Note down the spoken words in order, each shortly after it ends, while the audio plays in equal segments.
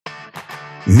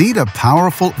Need a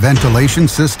powerful ventilation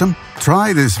system?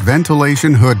 Try this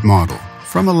ventilation hood model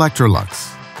from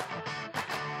Electrolux.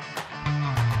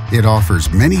 It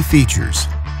offers many features: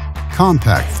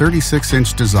 compact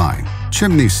 36-inch design,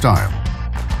 chimney style,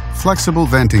 flexible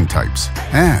venting types,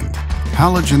 and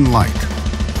halogen light,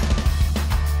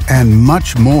 and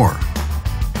much more.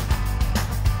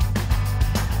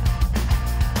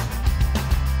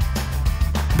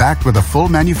 Backed with a full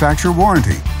manufacturer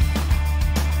warranty.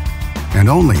 And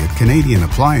only at Canadian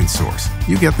Appliance Source,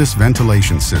 you get this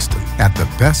ventilation system at the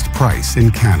best price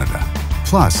in Canada.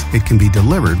 Plus, it can be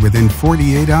delivered within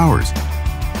 48 hours.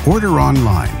 Order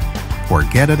online or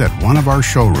get it at one of our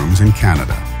showrooms in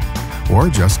Canada. Or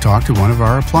just talk to one of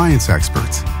our appliance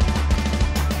experts.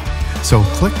 So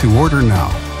click to order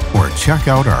now or check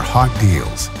out our hot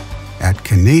deals at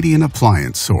Canadian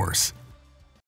Appliance Source.